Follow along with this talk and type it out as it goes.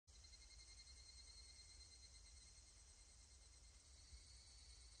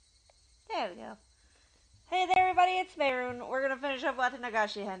There we go. Hey there everybody, it's Mayroon. We're gonna finish up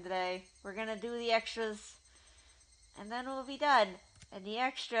Watanagashi-hen today. We're gonna do the extras, and then we'll be done. And the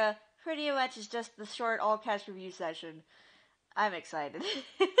extra pretty much is just the short all-cast review session. I'm excited.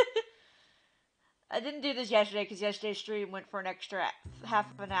 I didn't do this yesterday because yesterday's stream went for an extra half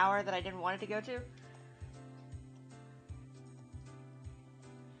of an hour that I didn't want it to go to.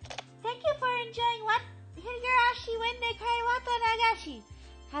 Thank you for enjoying what Higurashi when they cry Watanagashi.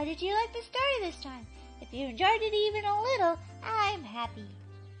 How did you like the story this time? If you enjoyed it even a little, I'm happy.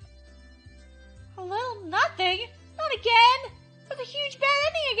 A little nothing? Not again! It was a huge bad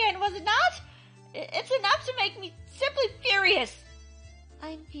ending again, was it not? It's enough to make me simply furious.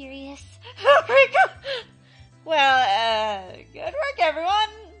 I'm furious. Well, good work,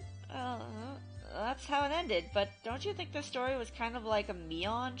 everyone. That's how it ended, but don't you think this story was kind of like a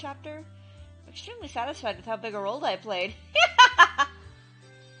Mion chapter? I'm extremely satisfied with how big a role I played.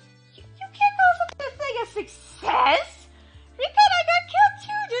 you can't call such a thing a success! Rika and I got killed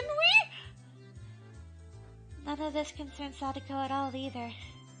too, didn't we? None of this concerns Sadako at all either.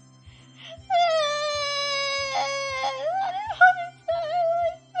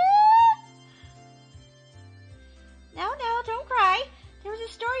 No, don't cry. There was a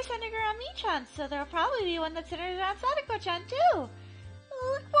story centered around Mii-chan, so there'll probably be one that centers around Sadako-chan too.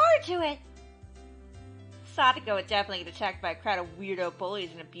 Look forward to it. Sadako would definitely get attacked by a crowd of weirdo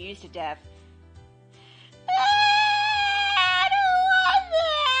bullies and abused to death. I don't want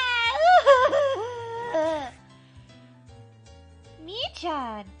that!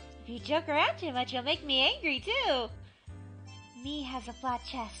 Mii-chan, if you joke around too much, you'll make me angry too. Mii has a flat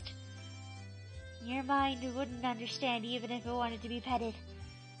chest. Your mind wouldn't understand even if it wanted to be petted.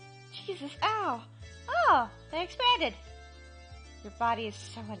 Jesus, ow! Oh, they expanded. Your body is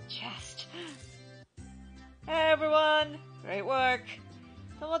so unjust. Hey everyone! Great work!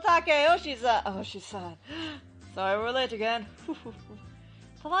 Toмотake, Oshi-san. Sorry we're late again.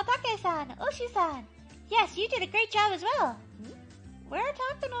 Toмотake-san, Oshi-san. Yes, you did a great job as well. We're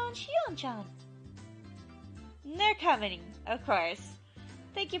talking on Shion-chan. They're coming, of course.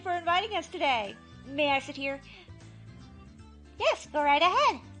 Thank you for inviting us today. May I sit here? Yes, go right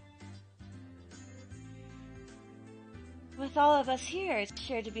ahead. With all of us here, it's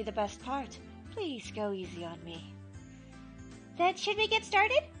sure to be the best part. Please go easy on me. Then should we get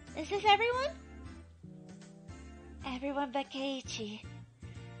started? Is this everyone? Everyone but Keiichi.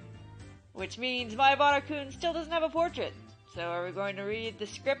 Which means Maibara-kun still doesn't have a portrait. So are we going to read the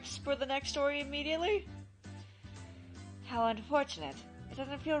scripts for the next story immediately? How unfortunate. It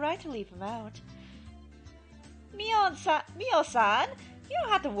doesn't feel right to leave him out. Mio-san, you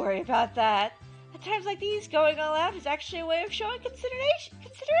don't have to worry about that. At times like these, going all out is actually a way of showing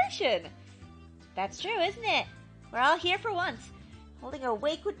consideration. That's true, isn't it? We're all here for once. Holding a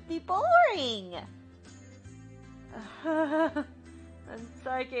wake would be boring. I'm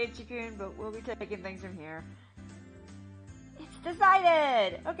sorry, Keiichi-kun, but we'll be taking things from here. It's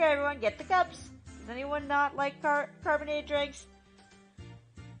decided! Okay, everyone, get the cups. Does anyone not like carbonated drinks?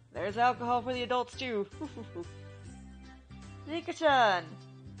 There's alcohol for the adults, too. Rika-chan,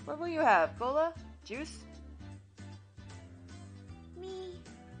 what will you have? Cola? Juice? Me,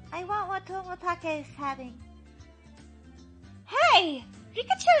 I want what Toмотake is having. Hey!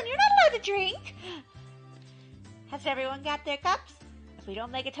 Rika-chan, you're not allowed to drink! Has everyone got their cups? If we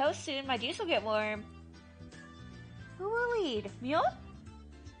don't make a toast soon, my juice will get warm. Who will lead? Mule?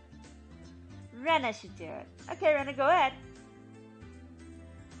 Rena should do it. Okay, Rena, go ahead.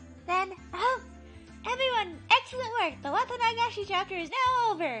 Then, everyone, excellent work! The Watanagashi chapter is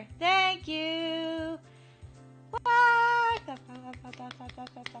now over! Thank you!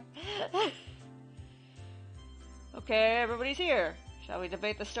 Okay, everybody's here. Shall we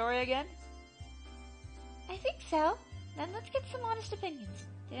debate the story again? I think so. Then let's get some honest opinions.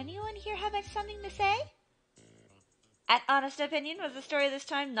 Did anyone here have something to say? At honest opinion, was the story this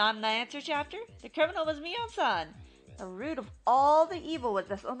time not an answer chapter? The criminal was Mion-san. The root of all the evil was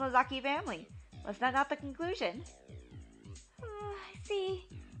the Sonozaki family. Was that not the conclusion? I see.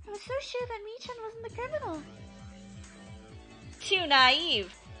 I was so sure that Mii-chan wasn't the criminal. Too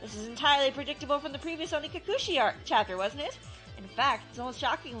naive. This is entirely predictable from the previous Onikakushi chapter, wasn't it? In fact, it's almost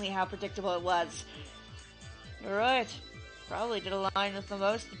shockingly how predictable it was. You're right. Probably did align with the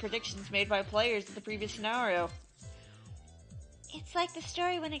most of the predictions made by players in the previous scenario. It's like the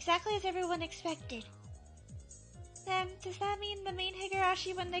story went exactly as everyone expected. Then, does that mean the main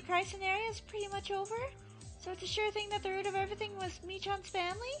Higurashi when they cry scenario is pretty much over? So it's a sure thing that the root of everything was Mii-chan's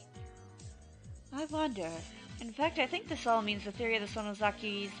family? I wonder. In fact, I think this all means the theory of the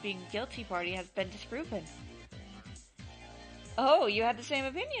Sonozaki's being guilty party has been disproven. Oh, you had the same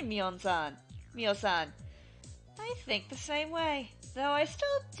opinion, Mio-san. I think the same way, though I still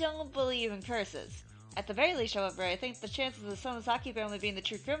don't believe in curses. At the very least, however, I think the chances of the Sonozaki family being the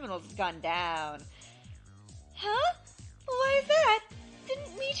true criminals has gone down. Huh? Why is that?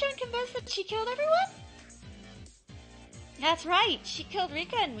 Didn't Michan confess that she killed everyone? That's right, she killed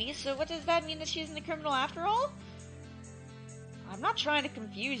Rika and me, so what does that mean that she isn't a criminal after all? I'm not trying to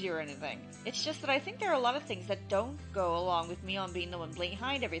confuse you or anything. It's just that I think there are a lot of things that don't go along with Mion being the one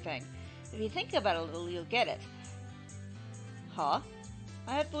behind everything. If you think about it a little, you'll get it. Huh?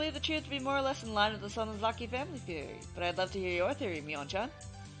 I had believed the truth to be more or less in line with the Sonozaki family theory, but I'd love to hear your theory, Mion-chan.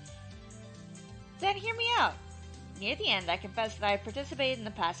 Then hear me out. Near the end, I confessed that I had participated in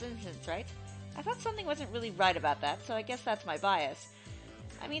the past incidents, right? I thought something wasn't really right about that, so I guess that's my bias.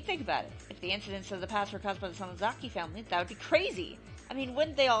 I mean, think about it. If the incidents of the past were caused by the Sonozaki family, that would be crazy. I mean,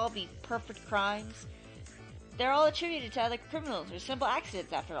 wouldn't they all be perfect crimes? They're all attributed to other criminals or simple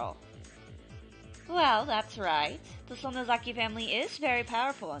accidents, after all. Well, that's right. The Sonozaki family is very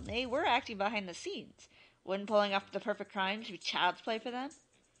powerful, and they were acting behind the scenes. Wouldn't pulling off the perfect crimes be child's play for them?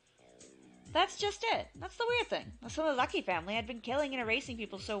 That's just it. That's the weird thing. The Sonozaki family had been killing and erasing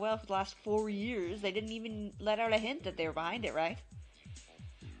people so well for the last 4 years, they didn't even let out a hint that they were behind it, right?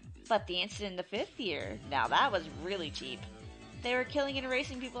 But the incident in the 5th year, now that was really cheap. They were killing and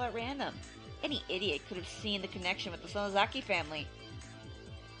erasing people at random. Any idiot could have seen the connection with the Sonozaki family.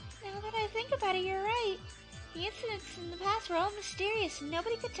 Now that I think about it, you're right. The incidents in the past were all mysterious, and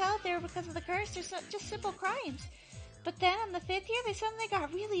nobody could tell if they were because of the curse or just simple crimes. But then on the 5th year, they suddenly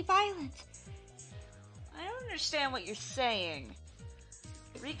got really violent. I don't understand what you're saying.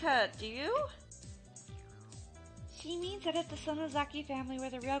 Rika, do you? She means that if the Sonozaki family were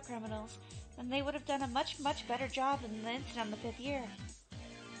the real criminals, then they would have done a much, much better job than the incident on the 5th year.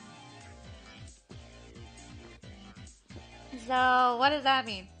 So, what does that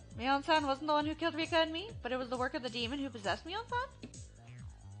mean? Mion-san wasn't the one who killed Rika and me, but it was the work of the demon who possessed Mion-san?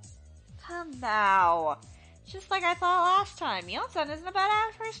 Come now. Just like I thought last time, Mion-san isn't a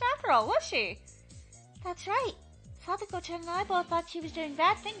bad person after all, was she? That's right. Sadako-chan and I both thought she was doing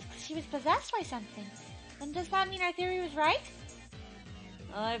bad things because she was possessed by something. Then does that mean our theory was right?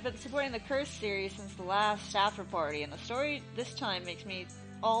 I've been supporting the curse theory since the last after party, and the story this time makes me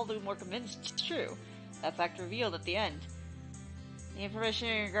all the more convinced it's true. That fact revealed at the end. The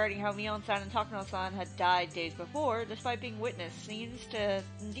information regarding how Mion-san and Takano-san had died days before, despite being witnessed, seems to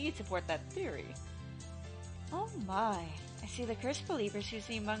indeed support that theory. Oh my, I see the curse believers who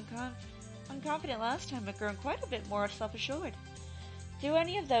seemed unconfident last time have grown quite a bit more self-assured. Do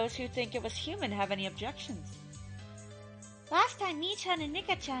any of those who think it was human have any objections? Last time, Mii-chan and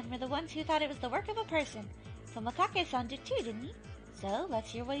Mika-chan were the ones who thought it was the work of a person. Tomotage-san did too, didn't he? So,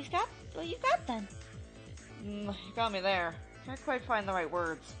 let's hear what you've got then. You got me there. Can't quite find the right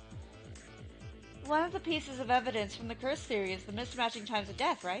words. One of the pieces of evidence from the curse theory is the mismatching times of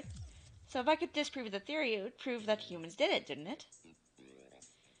death, right? So if I could disprove the theory, it would prove that humans did it, didn't it?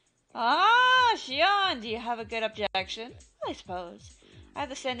 Ah, Shion, do you have a good objection? I suppose. I have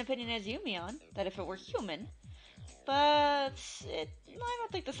the same opinion as you, Mion, that if it were human. But I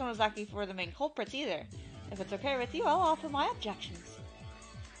don't think the Sonozaki were the main culprits either. If it's okay with you, I'll offer my objections.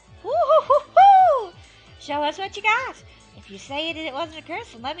 Woo-hoo-hoo-hoo! Show us what you got. If you say it wasn't a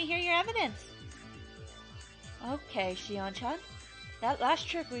curse, then let me hear your evidence. Okay, Shion-chan. That last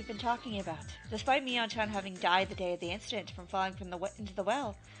trick we've been talking about, despite Mion-chan having died the day of the incident from falling into the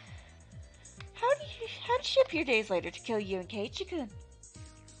well, how did she appear days later to kill you and Keiichi-kun?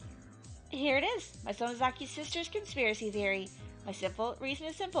 Here it is, my Sonozaki sister's conspiracy theory. My reason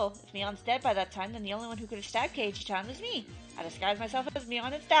is simple. If Mion's dead by that time, then the only one who could have stabbed Keiichi-chan was me. I disguised myself as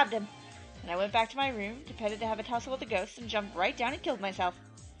Mion and stabbed him. And I went back to my room, pretended to have a tussle with the ghost, and jumped right down and killed myself.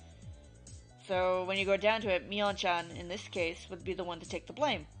 So, when you go down to it, Mion-chan, in this case, would be the one to take the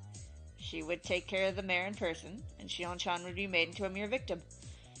blame. She would take care of the mayor in person, and Shion-chan would be made into a mere victim.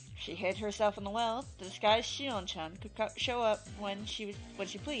 She hid herself in the well. The disguised Shion-chan could show up when she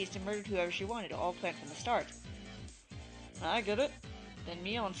pleased and murdered whoever she wanted, all planned from the start. I get it. Then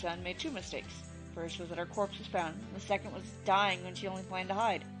Mion-san made 2 mistakes. First was that her corpse was found, and the second was dying when she only planned to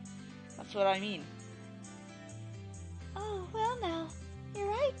hide. That's what I mean. Oh, well now. You're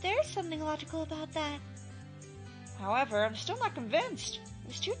right, there's something logical about that. However, I'm still not convinced. It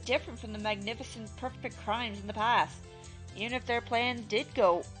was too different from the magnificent, perfect crimes in the past. Even if their plan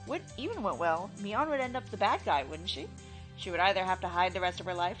went well, Mion would end up the bad guy, wouldn't she? She would either have to hide the rest of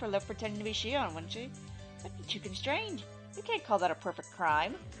her life or live pretending to be Shion, wouldn't she? That'd be too constrained. You can't call that a perfect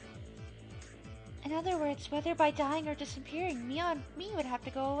crime. In other words, whether by dying or disappearing, me would have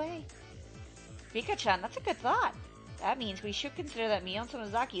to go away. Rika-chan, that's a good thought. That means we should consider that Mion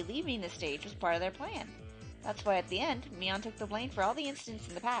Sonozaki leaving the stage was part of their plan. That's why at the end, Mion took the blame for all the incidents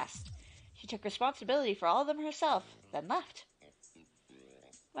in the past. She took responsibility for all of them herself, then left.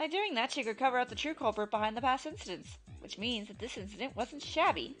 By doing that, she could cover up the true culprit behind the past incidents, which means that this incident wasn't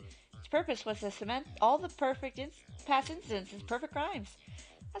shabby. Its purpose was to cement all the past incidents as perfect crimes.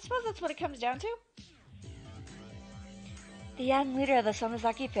 I suppose that's what it comes down to. The young leader of the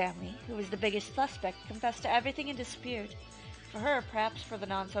Sonozaki family, who was the biggest suspect, confessed to everything and disappeared. For her, perhaps for the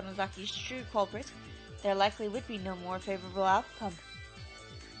non-Sonozaki's true culprit, there likely would be no more favorable outcome.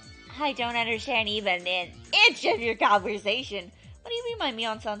 I don't understand even an inch of your conversation. What do you mean by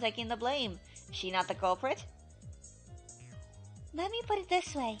Mion-san taking the blame? Is she not the culprit? Let me put it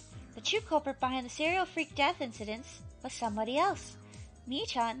this way. The true culprit behind the serial freak death incidents was somebody else.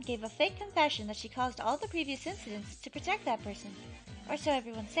 Mi-chan gave a fake confession that she caused all the previous incidents to protect that person. Or so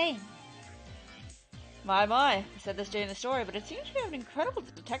everyone's saying. My, I said this during the story, but it seems we have an incredible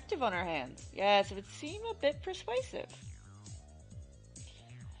detective on our hands. Yes, it would seem a bit persuasive.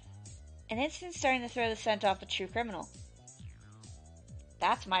 An incident starting to throw the scent off the true criminal.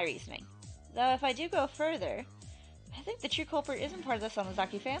 That's my reasoning. Though if I do go further, I think the true culprit isn't part of the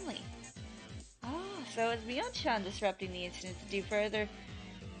Sonozaki family. Oh, so it's Mion-chan disrupting the incident to do further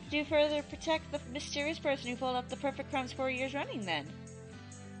protect the mysterious person who pulled up the perfect crimes 4 years running then.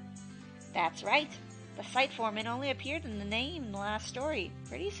 That's right. The site foreman only appeared in the name in the last story.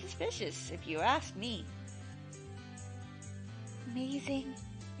 Pretty suspicious, if you ask me. Amazing.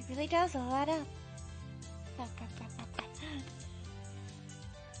 It really does all add up.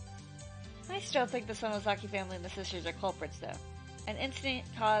 I still think the Sonozaki family and the sisters are culprits, though. An incident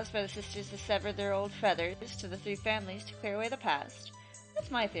caused by the sisters to sever their old feathers to the three families to clear away the past.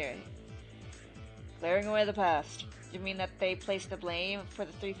 That's my theory. Clearing away the past. You mean that they placed the blame for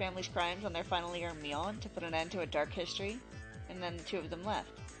the three families' crimes on their final year in Mion to put an end to a dark history? And then the two of them left.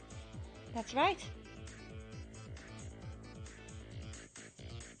 That's right.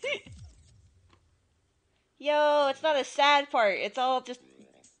 Yo, it's not a sad part. It's all just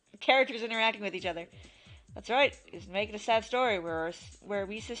characters interacting with each other. That's right. It's making a sad story where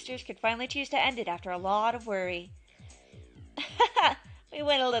we sisters could finally choose to end it after a lot of worry. We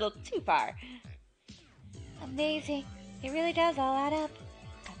went a little too far. Amazing. It really does all add up.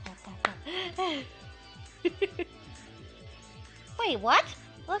 Wait, what?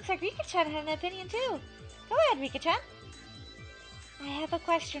 Looks like Rika-chan had an opinion too. Go ahead, Rika-chan. I have a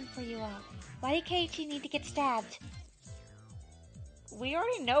question for you all. Why did Keiichi need to get stabbed? We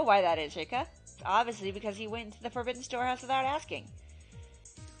already know why that is, Rika. It's obviously because he went into the Forbidden Storehouse without asking.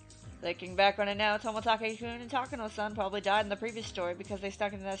 Looking back on it now, Tomotage-kun and Takano-san probably died in the previous story because they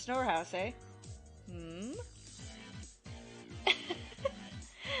stuck into that storehouse, eh?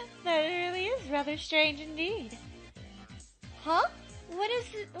 That really is rather strange indeed. Huh? What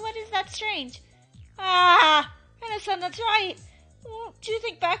is that strange? Ah! Hana-san, that's right! Won't you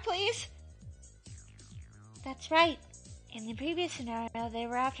think back, please? That's right. In the previous scenario, they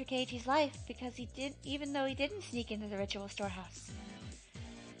were after Keiichi's life because even though he didn't sneak into the ritual storehouse.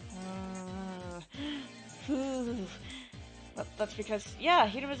 That's because, yeah,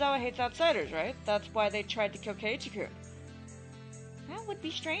 Hinamizawa hates outsiders, right? That's why they tried to kill Keiichi-kun. That would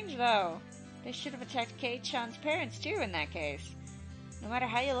be strange, though. They should have attacked Kei-chan's parents, too, in that case. No matter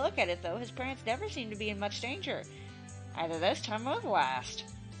how you look at it, though, his parents never seem to be in much danger. Either this time or the last.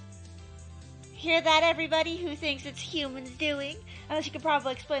 Hear that, everybody who thinks it's humans doing? Unless you could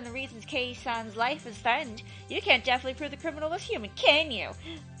probably explain the reasons Kei-san's life is threatened, you can't definitely prove the criminal was human, can you?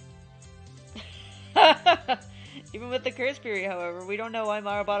 Even with the curse period, however, we don't know why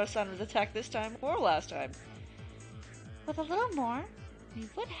Marabata-san was attacked this time or last time. With a little more, we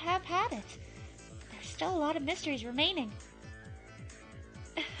would have had it. There's still a lot of mysteries remaining.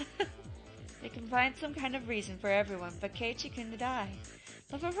 They can find some kind of reason for everyone but Keiichi-kun to die.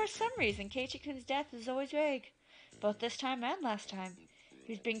 But for some reason, Keiichi-kun's death is always vague. Both this time and last time.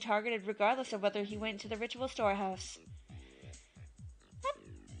 He was being targeted regardless of whether he went into the ritual storehouse.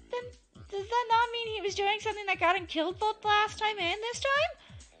 Then, does that not mean he was doing something that got him killed both last time and this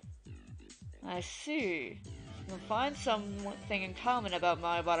time? I see. You'll find something in common about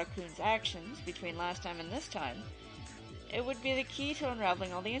Marabata-kun's actions between last time and this time. It would be the key to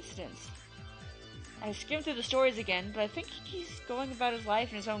unraveling all the incidents. I skimmed through the stories again, but I think he's going about his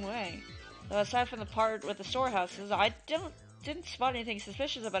life in his own way. Though aside from the part with the storehouses, I didn't spot anything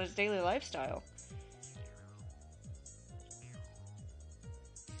suspicious about his daily lifestyle.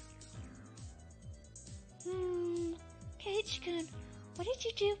 Keiichi-kun, what did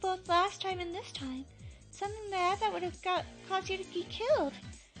you do both last time and this time? Something bad that would have caused you to be killed.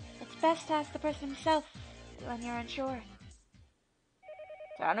 It's best to ask the person himself. when you're unsure.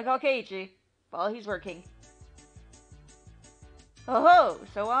 Time to call Keiichi while he's working. Oh ho!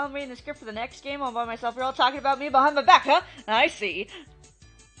 So while I'm reading the script for the next game all by myself, you're all talking about me behind my back, huh? I see.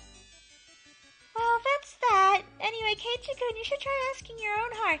 Well, that's that. Anyway, Keiichi-kun, you should try asking your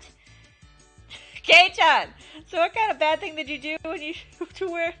own heart. Kei-chan! So what kind of bad thing did you do when you to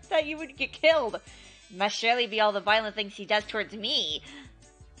where that you would get killed? It must surely be all the violent things he does towards me.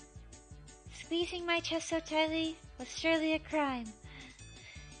 Squeezing my chest so tightly was surely a crime.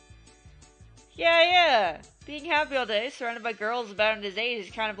 Yeah. Being happy all day, surrounded by girls about his age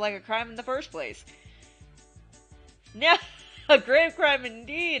is kind of like a crime in the first place. Yeah, a grave crime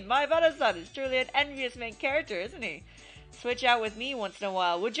indeed. My Vada-san is truly an envious main character, isn't he? Switch out with me once in a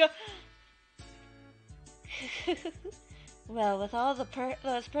while, would you? Well, with all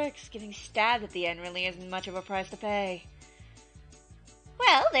those perks, getting stabbed at the end really isn't much of a price to pay.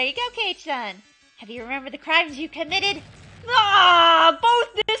 Well, there you go, Keiichi-san. Have you remembered the crimes you committed? Ah,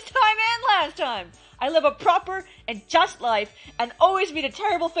 both this time and last time. I live a proper and just life and always meet a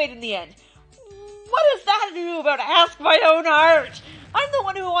terrible fate in the end. What does that have to do about ask my own heart? I'm the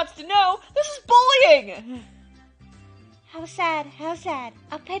one who wants to know. This is bullying. How sad.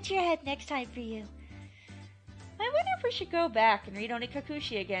 I'll pet your head next time for you. I wonder if we should go back and read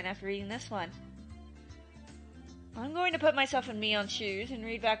Onikakushi again after reading this one. I'm going to put myself in Mion's shoes and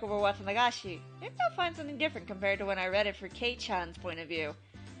read back over Watanagashi. Maybe I'll find something different compared to when I read it for Kei-chan's point of view.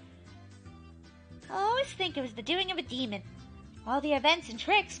 I always think it was the doing of a demon. All the events and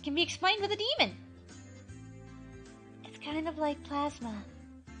tricks can be explained with a demon. It's kind of like plasma.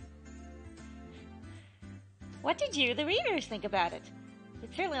 What did you, the readers, think about it?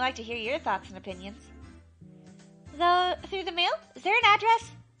 We'd certainly like to hear your thoughts and opinions. Though, through the mail? Is there an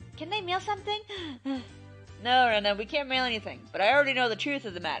address? Can they mail something? No, we can't mail anything, but I already know the truth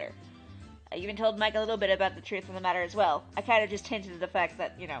of the matter. I even told Mike a little bit about the truth of the matter as well. I kind of just hinted at the fact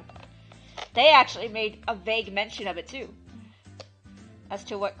that, they actually made a vague mention of it too. As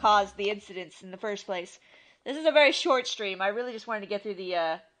to what caused the incidents in the first place. This is a very short stream. I really just wanted to get through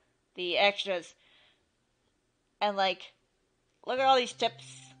the extras. And look at all these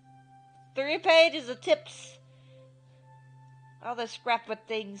tips. 3 pages of tips. All the scrapbook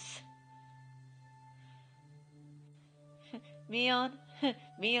things. Mion,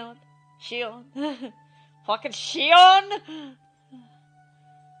 Shion, fucking Shion!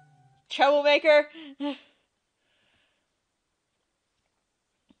 Troublemaker!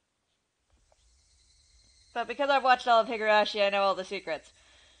 But because I've watched all of Higurashi, I know all the secrets.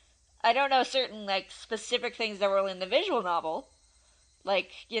 I don't know certain, specific things that were in the visual novel. I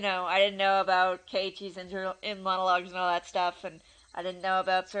didn't know about Keiichi's in monologues and all that stuff, and I didn't know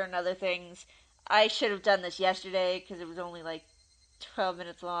about certain other things. I should have done this yesterday, because it was only, 12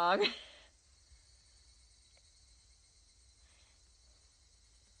 minutes long.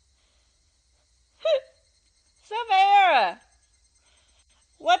 So, Mayara,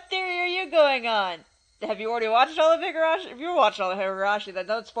 what theory are you going on? Have you already watched all of Higurashi? If you watched all of Higurashi, then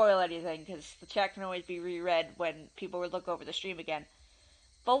don't spoil anything, because the chat can always be reread when people would look over the stream again.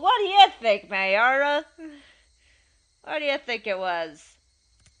 But what do you think, Mayara? What do you think it was?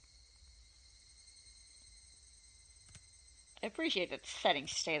 I appreciate that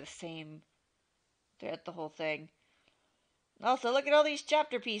settings stay the same throughout the whole thing. Also, look at all these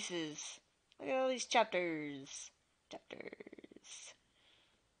chapter pieces. Look at all these chapters.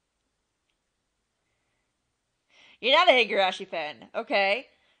 You're not a Higurashi fan. Okay.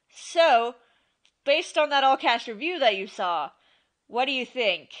 So, based on that all-cast review that you saw, what do you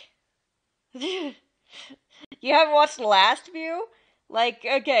think? You haven't watched the last view?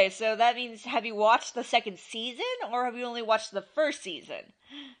 Okay, so that means, have you watched the second season, or have you only watched the first season?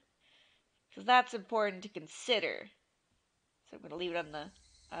 Because that's important to consider. So I'm going to leave it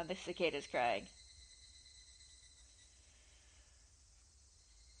on the cicadas crying.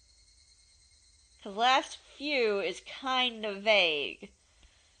 Because last few is kind of vague.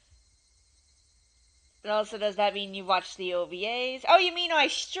 And also, does that mean you watched the OVAs? Oh, you mean my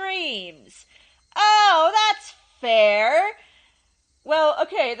streams? Oh, that's fair! Well,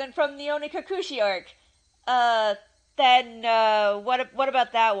 okay, then from the Onikakushi arc, what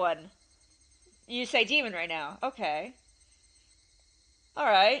about that one? You say demon right now. Okay.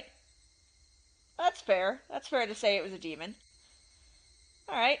 Alright. That's fair. That's fair to say it was a demon.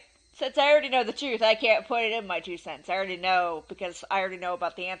 Alright. Since I already know the truth, I can't put it in my 2 cents. I already know, because I already know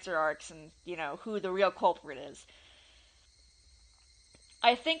about the answer arcs and, who the real culprit is.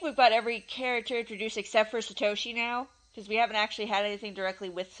 I think we've got every character introduced except for Satoshi now. Because we haven't actually had anything directly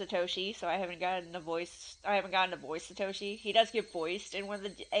with Satoshi, so I haven't gotten to voice Satoshi. He does get voiced in one of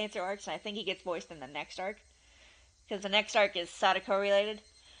the answer arcs, and I think he gets voiced in the next arc. because the next arc is Sadako related.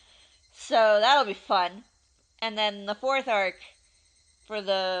 So that'll be fun. And then the fourth arc, for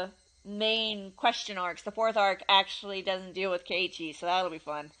the main question arcs, the fourth arc actually doesn't deal with Keiichi, so that'll be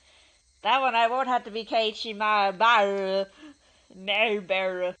fun. That one I won't have to be Keiichi Maru.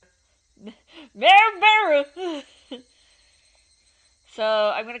 So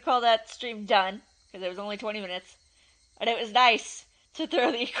I'm gonna call that stream done, because it was only 20 minutes. And it was nice to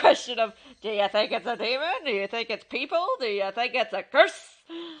throw the question of, do you think it's a demon? Do you think it's people? Do you think it's a curse?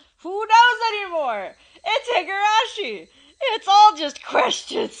 Who knows anymore? It's Higurashi! It's all just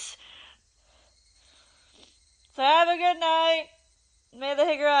questions. So have a good night. May the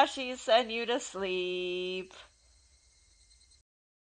Higurashi send you to sleep.